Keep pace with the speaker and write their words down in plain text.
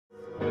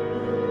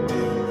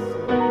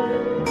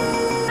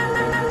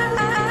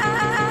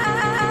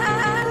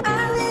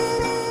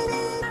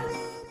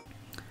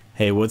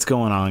Hey, what's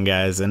going on,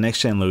 guys?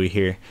 NextGenLui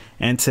here,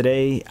 and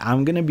today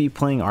I'm going to be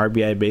playing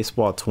RBI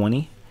Baseball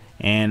 20,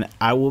 and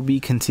I will be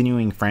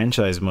continuing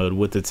franchise mode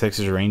with the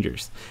Texas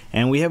Rangers.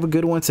 And we have a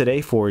good one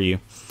today for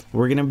you.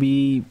 We're going to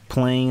be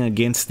playing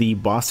against the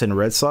Boston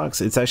Red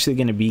Sox. It's actually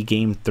going to be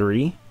Game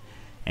 3,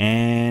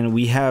 and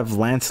we have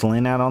Lance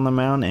Lynn out on the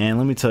mound, and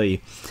let me tell you,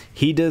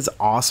 he does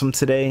awesome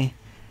today.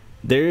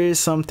 There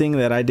is something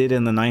that I did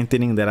in the 9th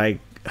inning that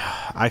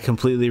I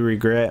completely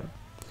regret.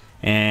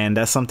 And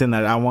that's something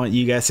that I want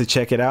you guys to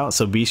check it out.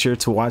 So be sure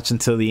to watch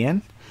until the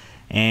end.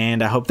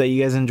 And I hope that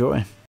you guys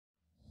enjoy.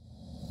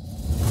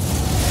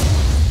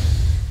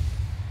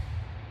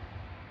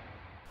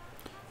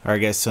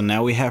 Alright guys, so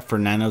now we have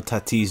Fernando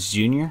Tatis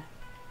Jr.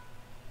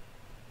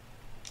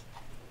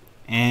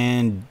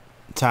 And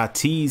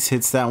Tatis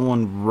hits that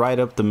one right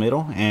up the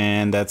middle.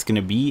 And that's going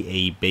to be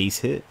a base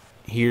hit.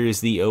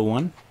 Here's the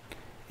 0-1.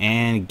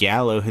 And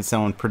Gallo hits that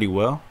one pretty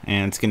well.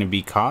 And it's going to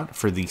be caught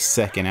for the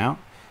second out.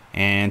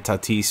 And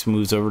Tatis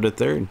moves over to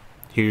third.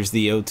 Here's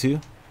the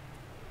 0-2.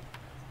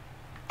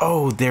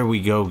 Oh, there we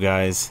go,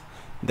 guys.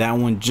 That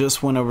one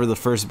just went over the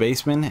first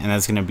baseman, and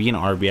that's going to be an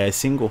RBI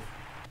single.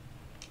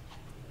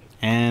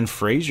 And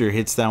Frazier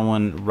hits that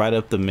one right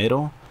up the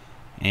middle.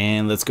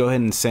 And let's go ahead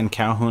and send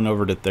Calhoun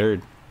over to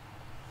third.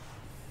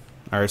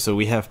 Alright, so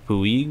we have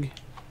Puig.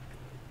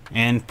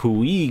 And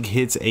Puig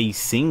hits a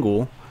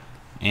single,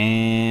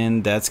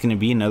 and that's going to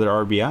be another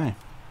RBI.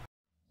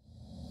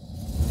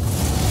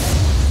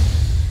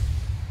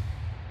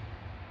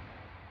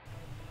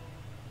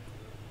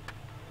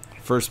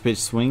 First pitch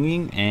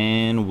swinging,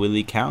 and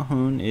Willie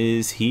Calhoun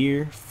is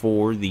here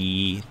for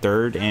the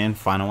third and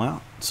final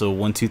out. So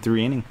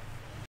 1-2-3 inning.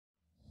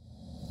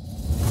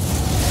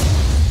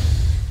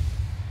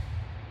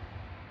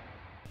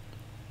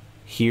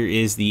 Here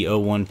is the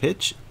 0-1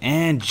 pitch,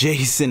 and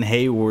Jason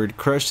Hayward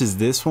crushes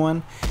this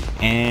one,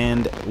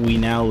 and we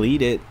now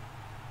lead it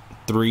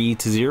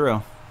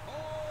 3-0.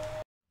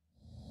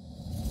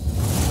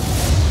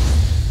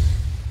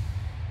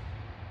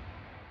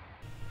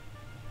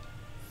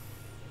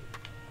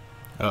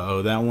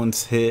 Uh-oh, that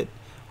one's hit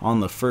on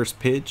the first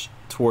pitch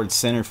towards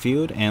center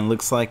field, and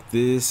looks like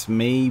this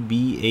may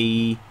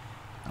be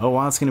a... Oh,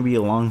 wow, it's going to be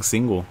a long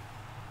single.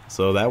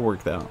 So that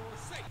worked out.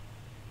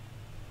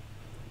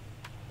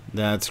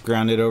 That's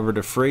grounded over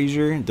to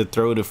Frazier. The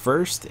throw to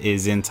first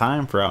is in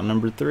time for out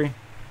number 3.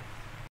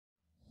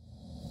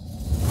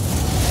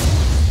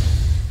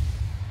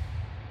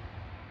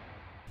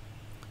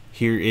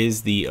 Here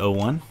is the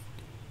 0-1.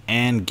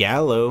 And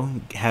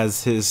Gallo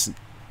has his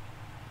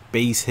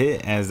base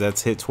hit as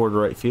that's hit toward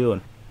right field.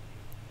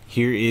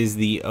 Here is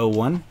the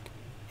 0-1,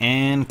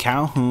 and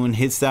Calhoun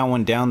hits that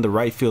one down the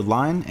right field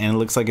line, and it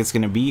looks like it's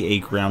going to be a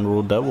ground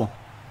rule double.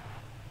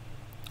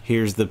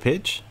 Here's the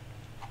pitch,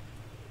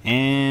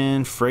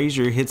 and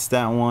Frazier hits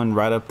that one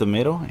right up the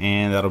middle,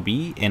 and that'll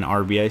be an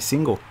RBI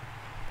single.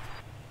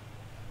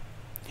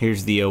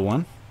 Here's the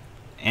 0-1,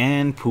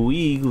 and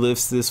Puig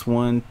lifts this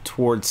one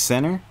towards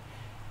center,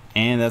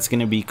 and that's going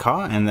to be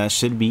caught, and that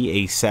should be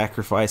a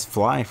sacrifice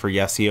fly for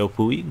Yasiel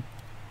Puig.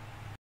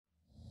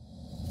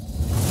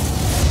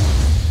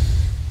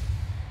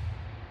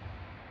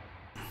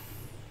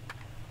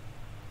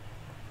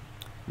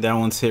 That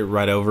one's hit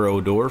right over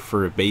Odor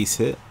for a base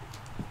hit.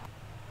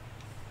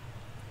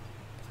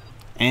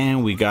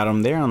 And we got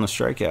him there on the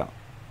strikeout.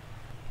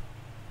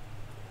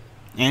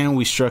 And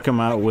we struck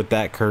him out with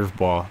that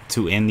curveball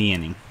to end the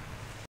inning.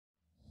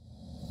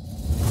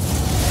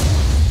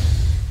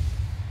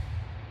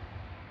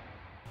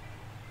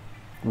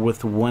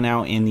 With 1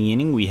 out in the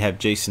inning, we have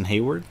Jason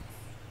Hayward.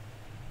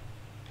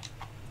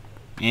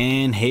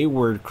 And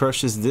Hayward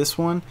crushes this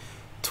one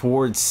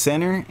towards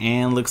center,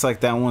 and looks like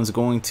that one's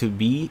going to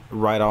be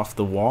right off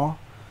the wall.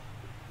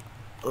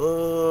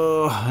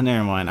 Oh,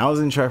 never mind. I was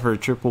going to try for a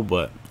triple,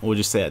 but we'll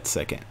just say at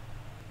second.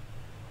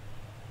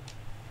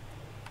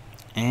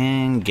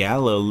 And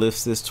Gallo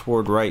lifts this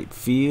toward right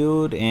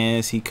field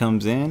as he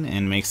comes in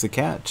and makes the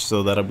catch.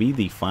 So that'll be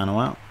the final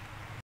out.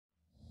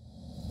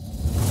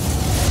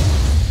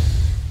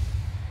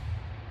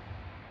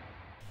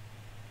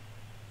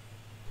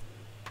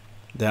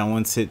 That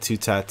one's hit to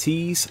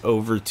Tatis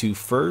over to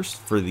first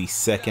for the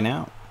second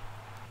out.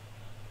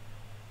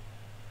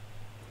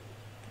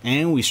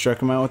 And we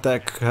struck him out with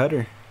that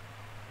cutter.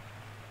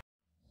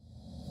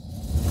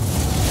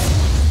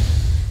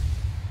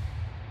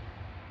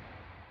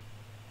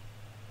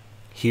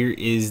 Here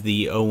is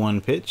the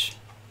 0-1 pitch.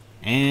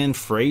 And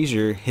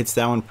Frazier hits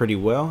that one pretty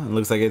well. It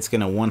looks like it's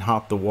going to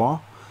one-hop the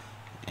wall.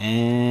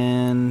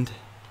 And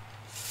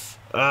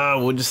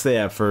we'll just stay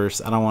at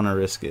first. I don't want to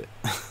risk it.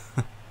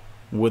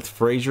 With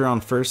Frazier on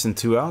first and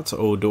 2 outs,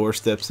 Odor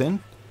steps in,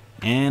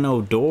 and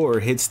Odor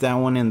hits that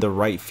one in the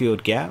right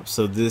field gap,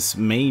 so this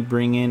may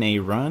bring in a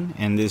run,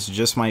 and this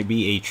just might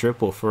be a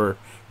triple for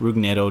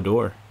Rougned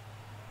Odor.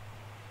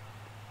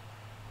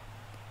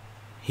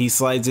 He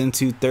slides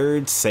into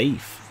third,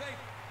 safe.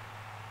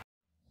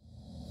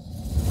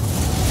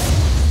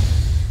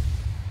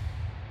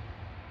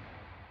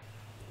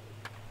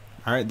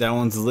 Alright, that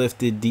one's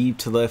lifted deep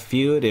to left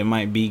field. It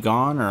might be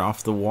gone or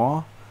off the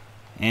wall.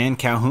 And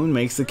Calhoun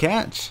makes the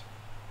catch.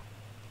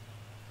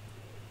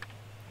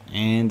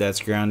 And that's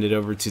grounded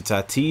over to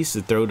Tatis.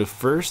 The throw to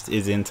first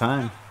is in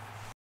time.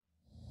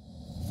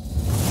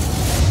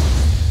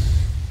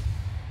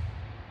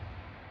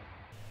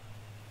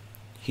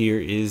 Here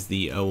is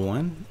the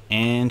 0-1.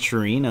 And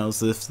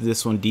Chirinos lifts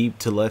this one deep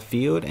to left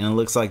field. And it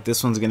looks like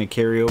this one's going to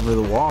carry over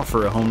the wall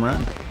for a home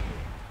run.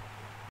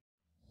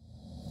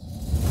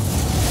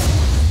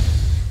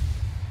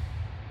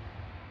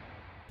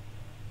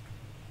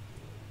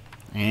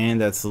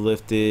 And that's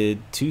lifted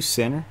to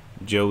center.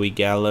 Joey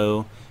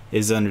Gallo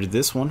is under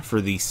this one for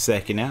the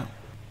second out.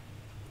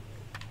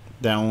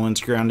 That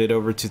one's grounded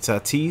over to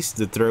Tatis.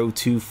 The throw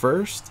to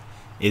first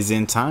is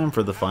in time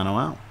for the final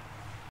out.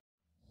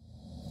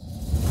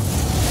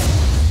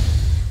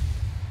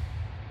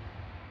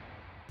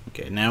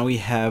 Okay, now we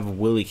have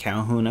Willie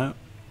Calhoun up.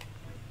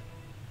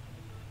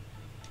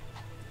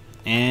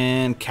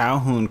 And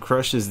Calhoun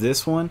crushes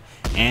this one,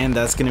 and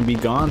that's going to be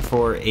gone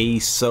for a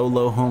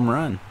solo home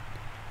run.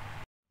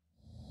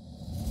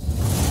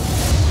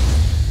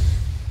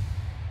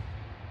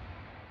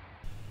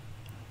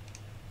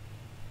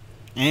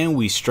 And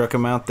we struck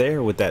him out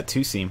there with that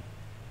two-seam.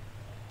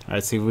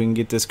 Alright, see if we can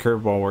get this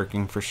curveball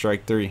working for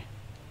strike three.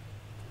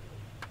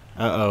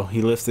 Uh-oh,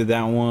 he lifted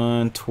that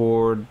one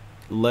toward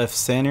left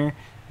center.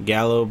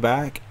 Gallo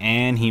back,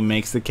 and he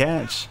makes the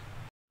catch.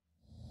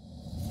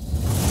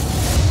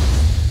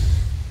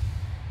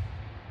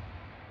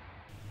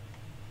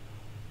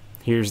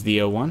 Here's the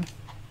 0-1.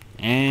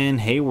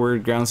 And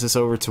Hayward grounds this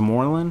over to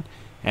Moreland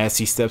as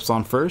he steps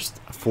on first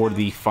for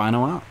the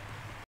final out.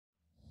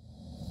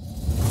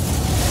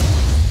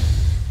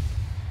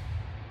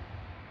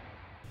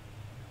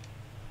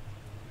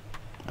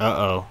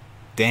 Uh-oh.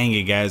 Dang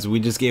it, guys. We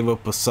just gave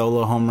up a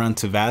solo home run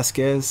to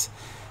Vasquez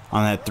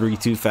on that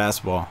 3-2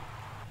 fastball.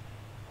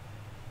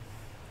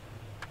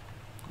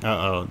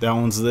 Uh-oh. That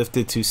one's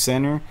lifted to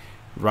center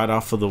right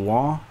off of the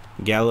wall.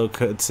 Gallo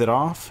cuts it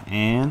off,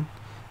 and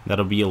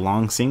that'll be a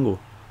long single.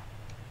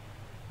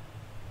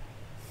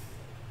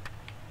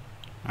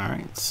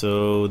 Alright,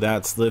 so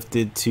that's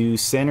lifted to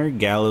center.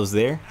 Gallo's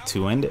there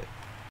to end it.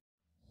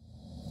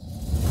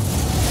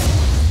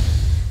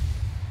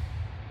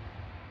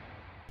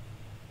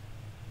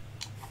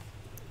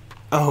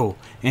 Oh,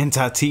 and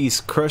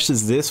Tatis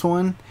crushes this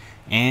one,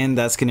 and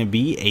that's going to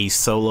be a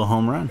solo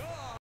home run.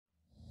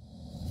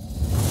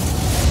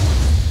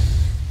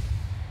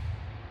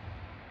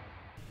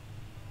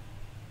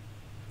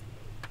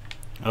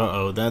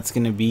 Uh-oh, that's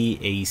going to be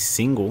a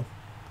single.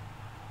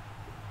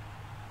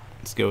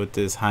 Let's go with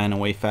this high and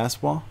away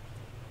fastball.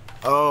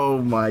 Oh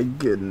my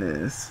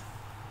goodness.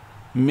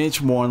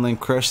 Mitch Moreland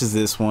crushes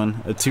this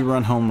one, a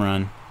 2-run home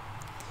run.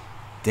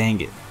 Dang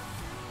it.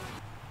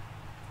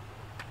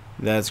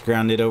 That's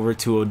grounded over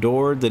to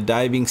Odor. The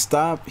diving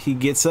stop. He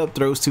gets up,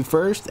 throws to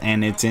first,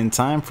 and it's in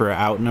time for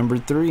out number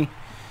 3.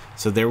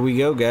 So there we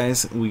go,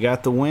 guys. We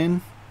got the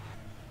win.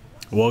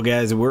 Well,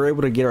 guys, we're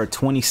able to get our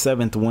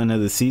 27th win of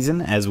the season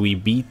as we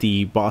beat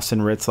the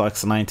Boston Red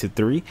Sox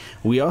 9-3.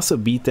 We also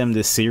beat them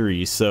this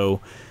series.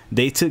 So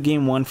they took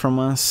game 1 from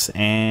us,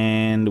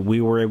 and we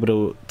were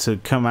able to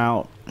come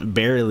out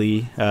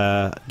barely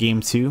game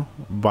 2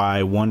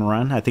 by 1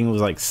 run. I think it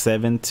was like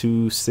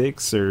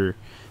 7-6 or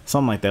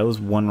something like that. It was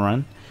 1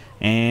 run.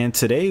 And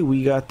today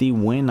we got the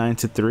win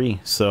 9-3.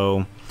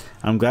 So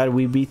I'm glad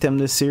we beat them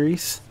this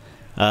series.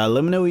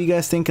 Let me know what you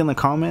guys think in the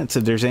comments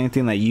if there's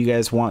anything that you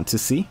guys want to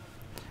see.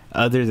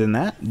 Other than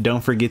that,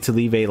 don't forget to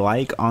leave a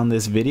like on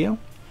this video.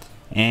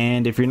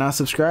 And if you're not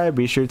subscribed,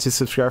 be sure to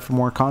subscribe for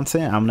more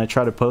content. I'm going to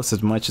try to post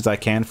as much as I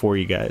can for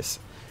you guys.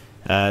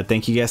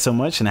 Thank you guys so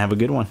much, and have a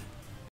good one.